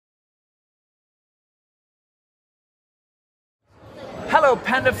Hello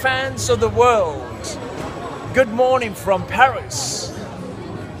panda fans of the world. Good morning from Paris.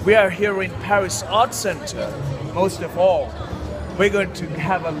 We are here in Paris Art Center. Most of all, we're going to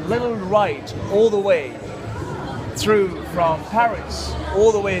have a little ride all the way through from Paris,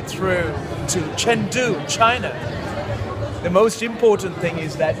 all the way through to Chengdu, China. The most important thing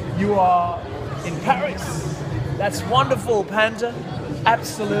is that you are in Paris. That's wonderful, Panda.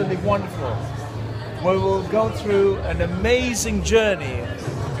 Absolutely wonderful. We will go through an amazing journey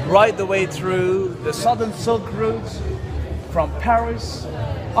right the way through the Southern Silk Route from Paris.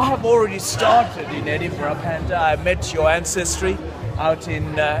 I have already started in Edinburgh, Panda. I met your ancestry out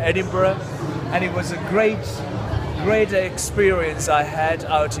in Edinburgh, and it was a great experience I had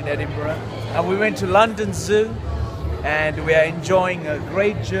out in Edinburgh. And we went to London Zoo, and we are enjoying a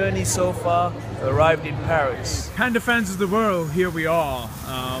great journey so far. We arrived in Paris. Panda fans of the world, here we are,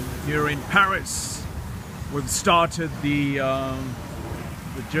 here in Paris. We've started the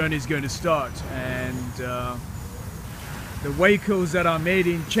journey is going to start, and the vehicles that are made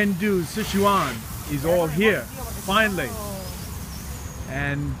in Chengdu, Sichuan is all here, finally.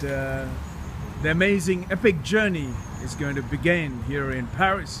 And the amazing epic journey is going to begin here in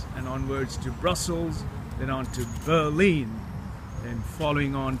Paris and onwards to Brussels, then on to Berlin, then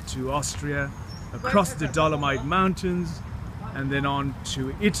following on to Austria, across the Dolomite Mountains, and then on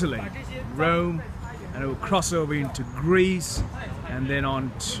to Italy, Rome, and it will cross over into Greece, and then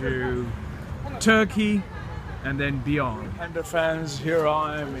on to Turkey, and then beyond. Panda fans, here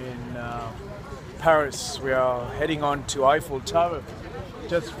I am in Paris. We are heading on to Eiffel Tower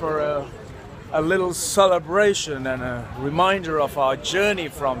just for a little celebration and a reminder of our journey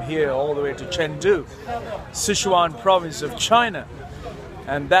from here all the way to Chengdu, Sichuan province of China.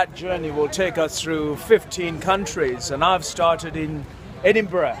 And that journey will take us through 15 countries, and I've started in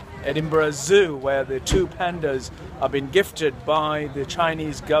Edinburgh Zoo, where the two pandas have been gifted by the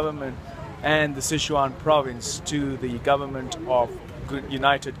Chinese government and the Sichuan province to the government of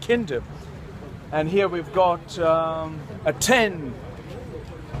United Kingdom. And here we've got 10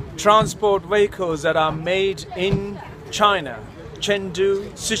 transport vehicles that are made in China,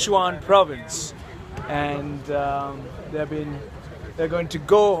 Chengdu, Sichuan province, and they're going to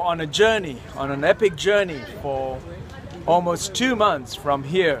go on a journey, on an epic journey for almost 2 months from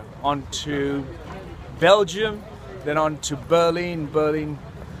here on to Belgium, then on to Berlin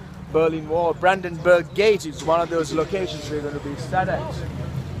Wall. Brandenburg Gate is one of those locations we're going to be sat at,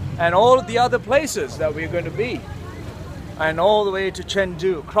 and all of the other places that we're going to be, and all the way to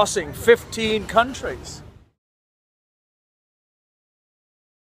Chengdu, crossing 15 countries.